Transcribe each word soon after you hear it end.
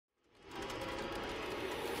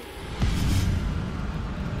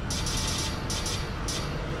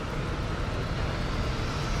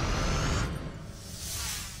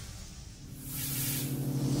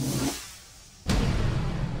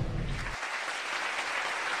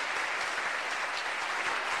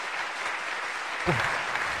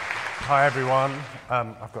Hi everyone.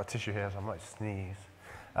 I've got a tissue here, so I might sneeze.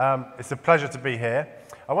 It's a pleasure to be here.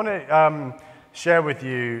 I want to share with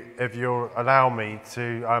you, if you'll allow me,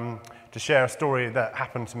 to share a story that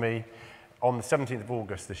happened to me on the 17th of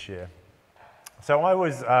August this year. So I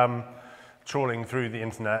was trawling through the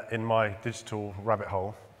internet in my digital rabbit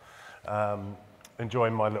hole,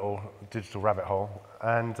 enjoying my little digital rabbit hole,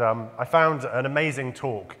 and I found an amazing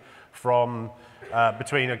talk from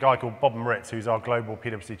between a guy called Bob Moritz, who's our global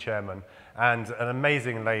PwC chairman, and an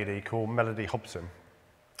amazing lady called Melody Hobson.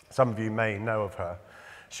 Some of you may know of her.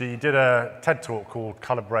 She did a TED talk called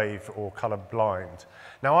Color Brave or Color Blind.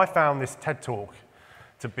 Now, I found this TED talk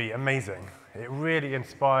to be amazing. It really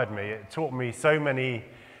inspired me. It taught me so many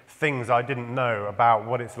things I didn't know about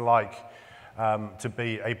what it's like to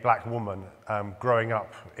be a black woman growing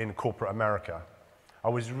up in corporate America. I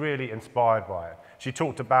was really inspired by it. She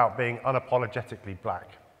talked about being unapologetically black.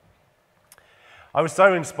 I was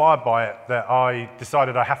so inspired by it that I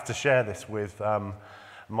decided I have to share this with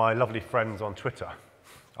my lovely friends on Twitter.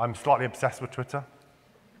 I'm slightly obsessed with Twitter.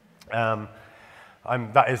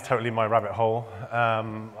 That is totally my rabbit hole.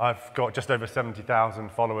 I've got just over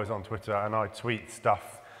 70,000 followers on Twitter, and I tweet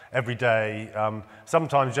stuff every day,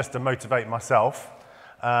 sometimes just to motivate myself,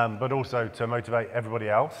 but also to motivate everybody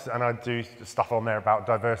else. And I do stuff on there about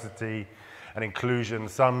diversity and inclusion.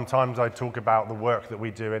 Sometimes I talk about the work that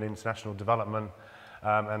we do in international development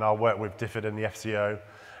and our work with DFID and the FCO.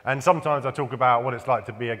 And sometimes I talk about what it's like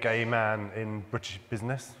to be a gay man in British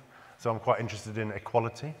business. So I'm quite interested in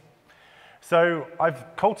equality. So I've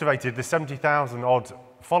cultivated the 70,000 odd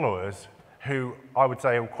followers who I would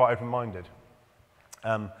say are quite open-minded.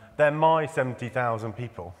 They're my 70,000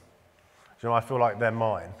 people. You know, I feel like they're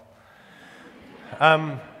mine.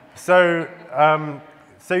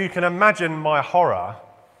 So you can imagine my horror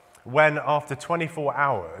when, after 24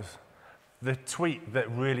 hours, the tweet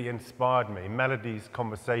that really inspired me, Melody's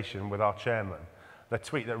conversation with our chairman, the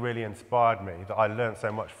tweet that really inspired me, that I learned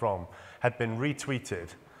so much from, had been retweeted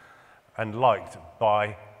and liked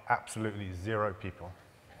by absolutely zero people.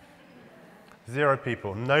 Zero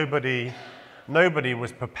people. Nobody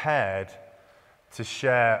was prepared to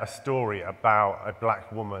share a story about a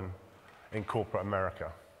black woman in corporate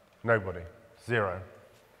America. Nobody. Zero.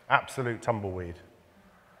 Absolute tumbleweed.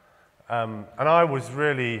 And I was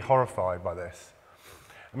really horrified by this.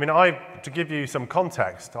 I mean, to give you some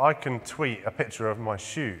context, I can tweet a picture of my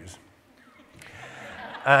shoes.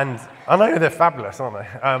 And I know they're fabulous, aren't they?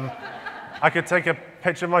 I could take a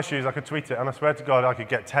picture of my shoes, I could tweet it, and I swear to God I could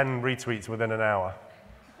get 10 retweets within an hour.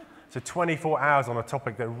 So 24 hours on a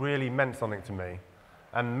topic that really meant something to me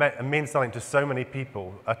and means something to so many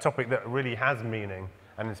people, a topic that really has meaning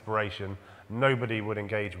and inspiration, nobody would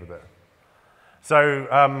engage with it. So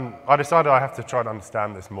I decided I have to try to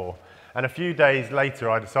understand this more. And a few days later,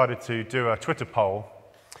 I decided to do a Twitter poll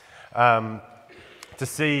to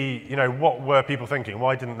see, what were people thinking?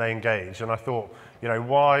 Why didn't they engage? And I thought,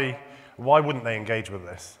 why wouldn't they engage with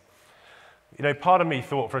this? Part of me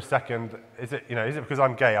thought for a second, is it because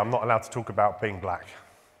I'm gay, I'm not allowed to talk about being black?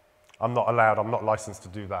 I'm not licensed to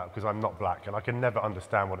do that because I'm not black, and I can never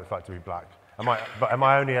understand what it's like to be black. Am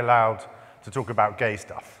I only allowed to talk about gay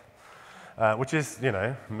stuff? Which is,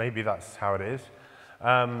 maybe that's how it is.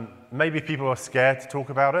 Maybe people are scared to talk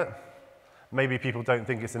about it. Maybe people don't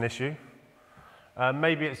think it's an issue.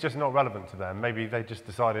 Maybe it's just not relevant to them. Maybe they just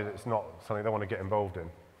decided it's not something they want to get involved in.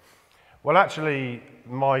 Well, actually,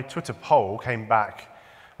 my Twitter poll came back.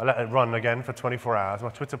 I let it run again for 24 hours. My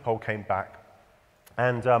Twitter poll came back,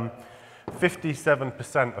 and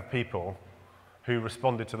 57% of people who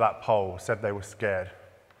responded to that poll said they were scared.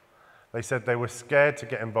 They said they were scared to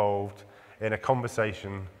get involved in a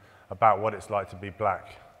conversation about what it's like to be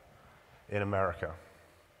black in America.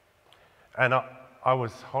 And I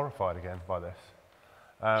was horrified again by this.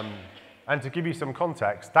 And to give you some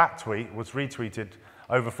context, that tweet was retweeted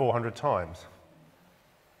over 400 times.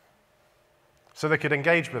 So they could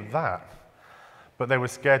engage with that, but they were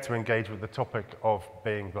scared to engage with the topic of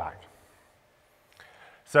being black.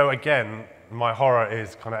 So again, my horror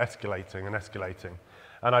is kind of escalating and escalating.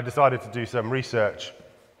 And I decided to do some research.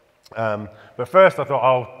 But first I thought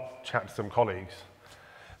I'll chat to some colleagues.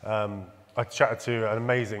 I chatted to an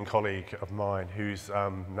amazing colleague of mine who's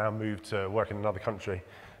now moved to work in another country,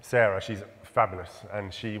 Sarah. She's fabulous,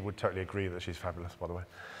 and she would totally agree that she's fabulous, by the way.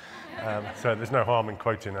 So there's no harm in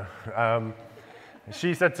quoting her.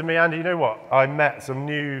 She said to me, Andy, you know what? I met some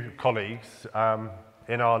new colleagues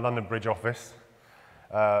in our London Bridge office.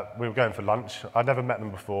 We were going for lunch. I'd never met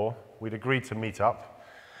them before. We'd agreed to meet up.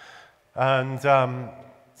 And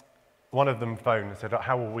one of them phoned and said,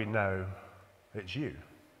 how will we know it's you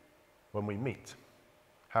when we meet?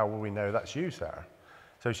 How will we know that's you, Sarah?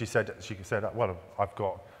 So she said, well,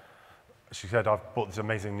 she said, I've bought this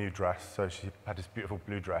amazing new dress. So she had this beautiful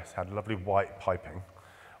blue dress, had lovely white piping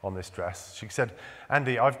on this dress. She said,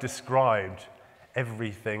 Andy, I've described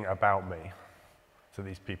everything about me to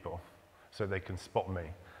these people so they can spot me.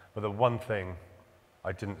 But the one thing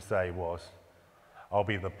I didn't say was, I'll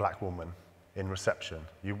be the black woman in reception.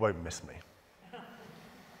 You won't miss me.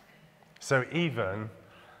 So even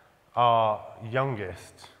our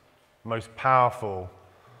youngest, most powerful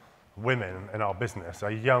women in our business,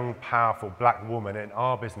 a young, powerful black woman in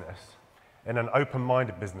our business, in an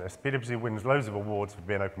open-minded business, PwC wins loads of awards for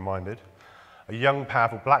being open-minded, a young,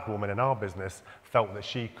 powerful black woman in our business felt that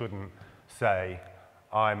she couldn't say,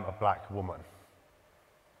 I'm a black woman,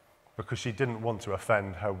 because she didn't want to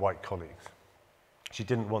offend her white colleagues. She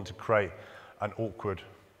didn't want to create an awkward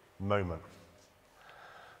moment.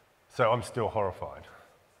 So I'm still horrified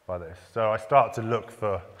by this. So I start to look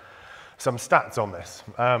for some stats on this.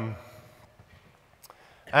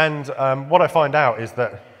 What I find out is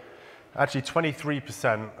that actually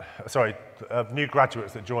 23% of new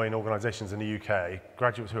graduates that join organizations in the UK,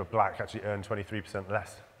 graduates who are black actually earn 23%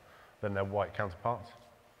 less than their white counterparts. I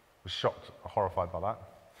was shocked, horrified by that.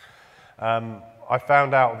 I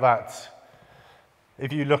found out that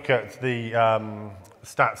if you look at the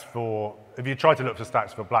if you try to look for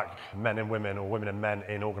stats for black men and women or women and men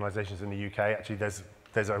in organizations in the UK, actually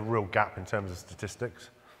there's a real gap in terms of statistics.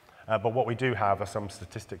 But what we do have are some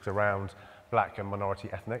statistics around black and minority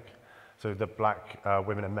ethnic. So the black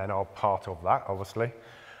women and men are part of that, obviously.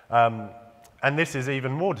 And this is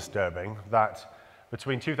even more disturbing, that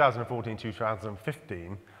between 2014 and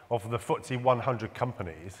 2015, of the FTSE 100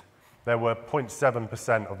 companies, there were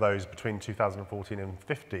 0.7% of those between 2014 and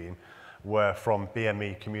 15 were from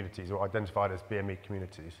BME communities, or identified as BME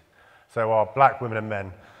communities. So our black women and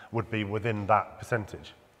men would be within that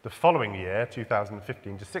percentage. The following year,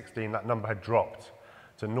 2015 to 16, that number had dropped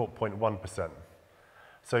to 0.1%.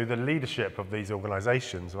 So the leadership of these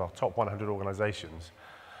organizations, of our top 100 organizations,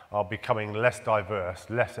 are becoming less diverse,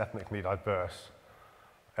 less ethnically diverse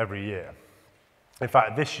every year. In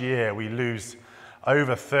fact, this year we lose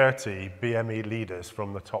over 30 BME leaders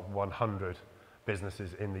from the top 100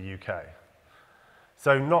 businesses in the UK.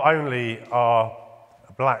 So not only are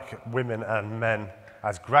black women and men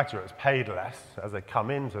as graduates paid less as they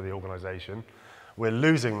come into the organization, we're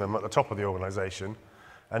losing them at the top of the organization,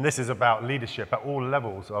 and this is about leadership at all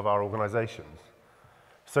levels of our organizations.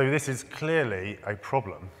 So this is clearly a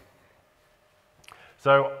problem.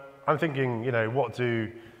 So I'm thinking, what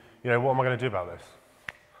am I going to do about this?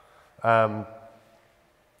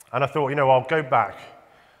 And I thought, I'll go back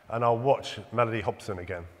and I'll watch Melody Hobson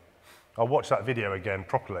again. I'll watch that video again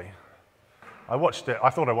properly. I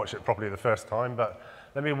thought I watched it properly the first time, but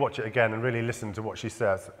let me watch it again and really listen to what she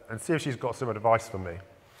says and see if she's got some advice for me.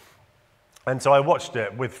 And so I watched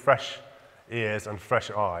it with fresh ears and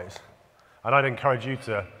fresh eyes. And I'd encourage you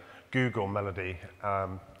to Melody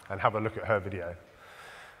and have a look at her video.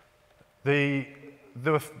 There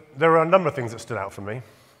are a number of things that stood out for me.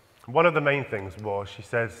 One of the main things was, she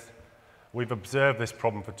says, we've observed this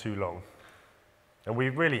problem for too long. And we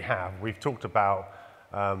really have. We've talked about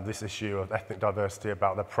this issue of ethnic diversity,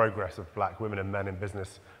 about the progress of black women and men in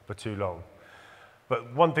business for too long.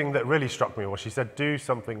 But one thing that really struck me was, she said, do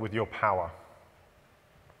something with your power.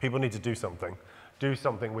 People need to do something. Do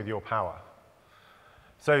something with your power.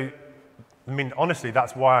 So, honestly,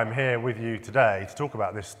 that's why I'm here with you today to talk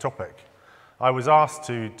about this topic. I was asked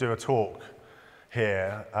to do a talk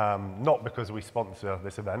here, not because we sponsor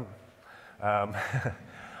this event. I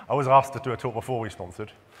was asked to do a talk before we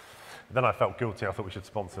sponsored. Then I felt guilty. I thought we should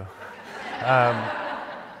sponsor.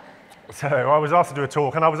 So I was asked to do a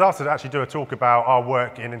talk, and I was asked to actually do a talk about our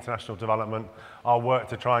work in international development, our work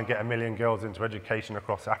to try and get 1 million girls into education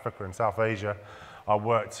across Africa and South Asia, our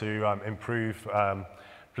work to improve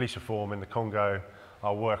police reform in the Congo,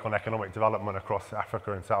 our work on economic development across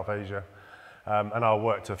Africa and South Asia, and our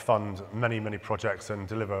work to fund many, many projects and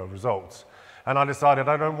deliver results. And I decided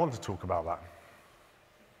I don't want to talk about that.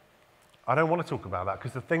 I don't want to talk about that,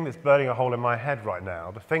 because the thing that's burning a hole in my head right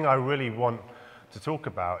now, the thing I really want to talk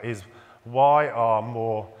about, is why are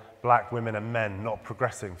more black women and men not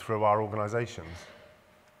progressing through our organizations?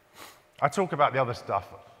 I talk about the other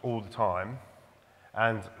stuff all the time,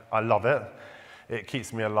 and I love it. It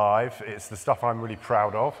keeps me alive. It's the stuff I'm really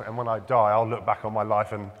proud of, and when I die, I'll look back on my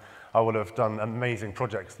life and I will have done amazing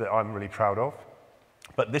projects that I'm really proud of.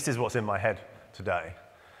 But this is what's in my head today.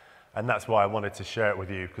 And that's why I wanted to share it with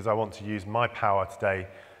you, because I want to use my power today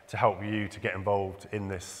to help you to get involved in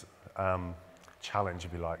this challenge,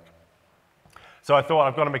 if you like. So I thought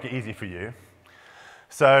I've got to make it easy for you.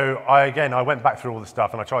 So I went back through all the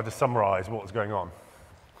stuff and I tried to summarize what was going on.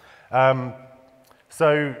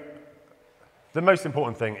 So the most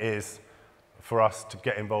important thing is for us to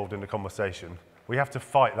get involved in the conversation. We have to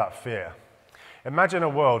fight that fear. Imagine a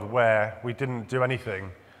world where we didn't do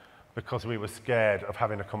anything because we were scared of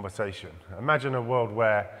having a conversation. Imagine a world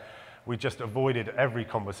where we just avoided every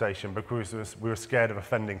conversation because we were scared of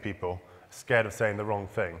offending people, scared of saying the wrong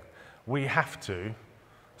thing. We have to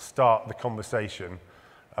start the conversation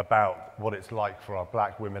about what it's like for our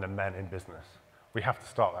black women and men in business. We have to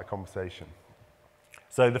start that conversation.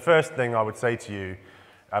 So the first thing I would say to you,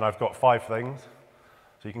 and I've got 5 things,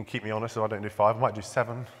 so you can keep me honest so I don't do 5. I might do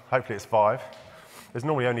 7. Hopefully it's 5. There's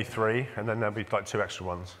normally only 3, and then there'll be like 2 extra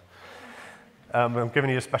ones. I'm giving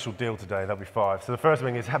you a special deal today, there'll be 5. So the first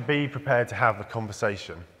thing is be prepared to have the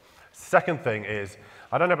conversation. Second thing is,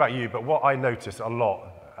 I don't know about you, but what I notice a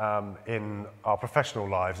lot in our professional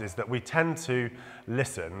lives is that we tend to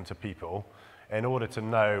listen to people in order to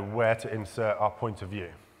know where to insert our point of view.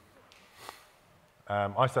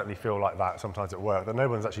 I certainly feel like that sometimes at work, that no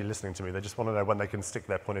one's actually listening to me. They just want to know when they can stick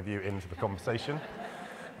their point of view into the conversation.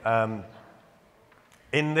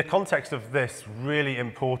 In the context of this really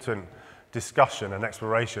important discussion and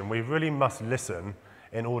exploration, we really must listen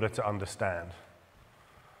in order to understand.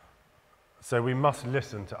 So we must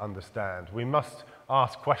listen to understand. We must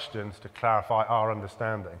ask questions to clarify our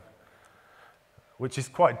understanding, which is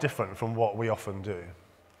quite different from what we often do.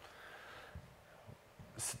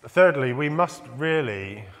 Thirdly, we must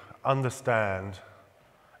really understand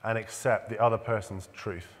and accept the other person's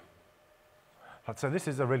truth. So this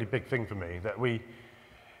is a really big thing for me, that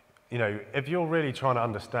if you're really trying to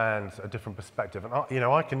understand a different perspective, and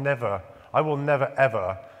I will never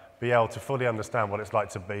ever be able to fully understand what it's like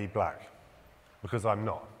to be black, because I'm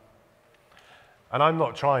not. And I'm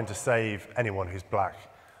not trying to save anyone who's black.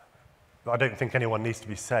 I don't think anyone needs to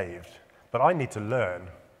be saved, but I need to learn.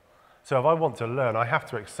 So if I want to learn, I have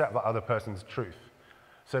to accept that other person's truth.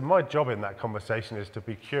 So my job in that conversation is to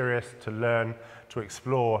be curious, to learn, to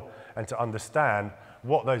explore, and to understand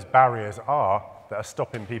what those barriers are that are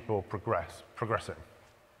stopping people progressing.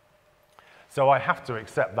 So I have to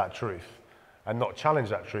accept that truth and not challenge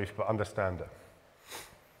that truth, but understand it.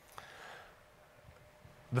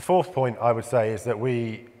 The fourth point I would say is that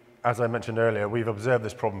we, as I mentioned earlier, we've observed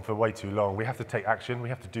this problem for way too long. We have to take action. We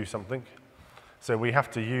have to do something. So we have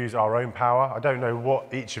to use our own power. I don't know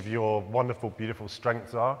what each of your wonderful, beautiful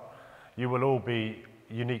strengths are. You will all be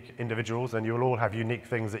unique individuals and you will all have unique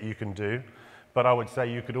things that you can do. But I would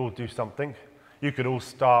say you could all do something. You could all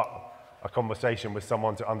start a conversation with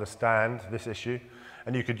someone to understand this issue.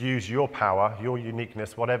 And you could use your power, your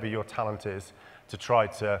uniqueness, whatever your talent is, to try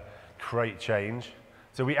to create change.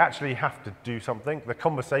 So we actually have to do something. The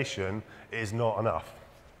conversation is not enough.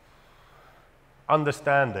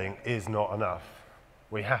 Understanding is not enough.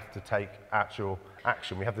 We have to take actual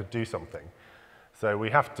action. We have to do something. So we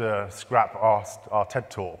have to scrap our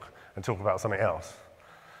TED talk and talk about something else.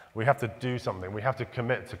 We have to do something. We have to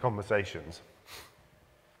commit to conversations.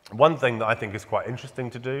 One thing that I think is quite interesting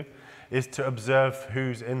to do is to observe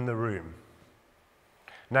who's in the room.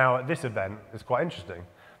 Now, at this event, it's quite interesting.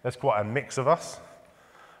 There's quite a mix of us.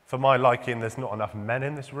 For my liking, there's not enough men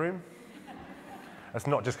in this room. That's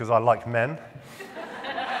not just because I like men.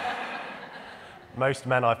 Most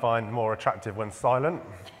men I find more attractive when silent.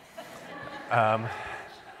 I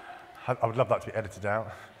would love that to be edited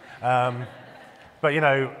out. But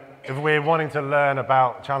if we're wanting to learn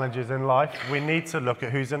about challenges in life, we need to look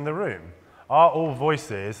at who's in the room. Are all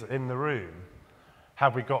voices in the room?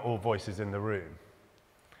 Have we got all voices in the room?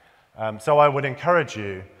 So I would encourage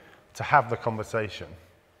you to have the conversation,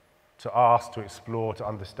 to ask, to explore, to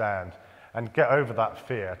understand, and get over that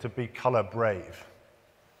fear, to be color brave,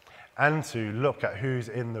 and to look at who's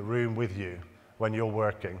in the room with you when you're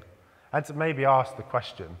working, and to maybe ask the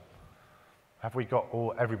question, have we got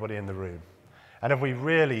everybody in the room? And have we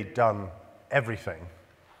really done everything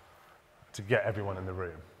to get everyone in the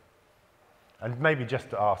room? And maybe just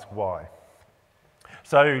to ask why.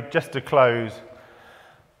 So just to close,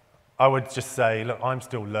 I would just say, look, I'm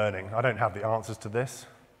still learning. I don't have the answers to this.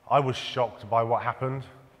 I was shocked by what happened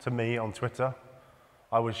to me on Twitter.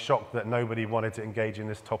 I was shocked that nobody wanted to engage in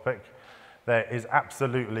this topic. There is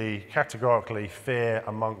absolutely, categorically fear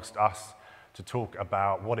amongst us to talk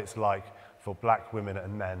about what it's like for black women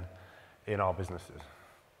and men in our businesses.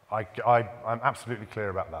 I'm absolutely clear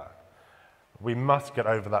about that. We must get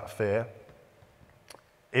over that fear.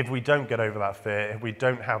 If we don't get over that fear, if we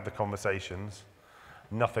don't have the conversations,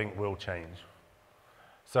 nothing will change.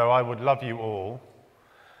 So I would love you all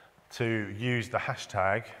to use the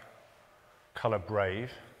hashtag #ColourBrave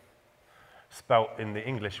spelt in the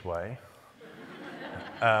English way,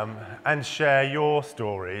 and share your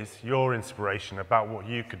stories, your inspiration about what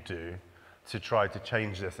you could do to try to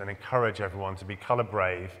change this and encourage everyone to be colour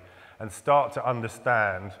brave and start to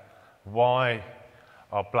understand why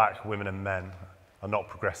our black women and men are not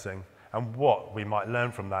progressing and what we might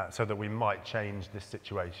learn from that so that we might change this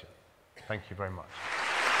situation. Thank you very much.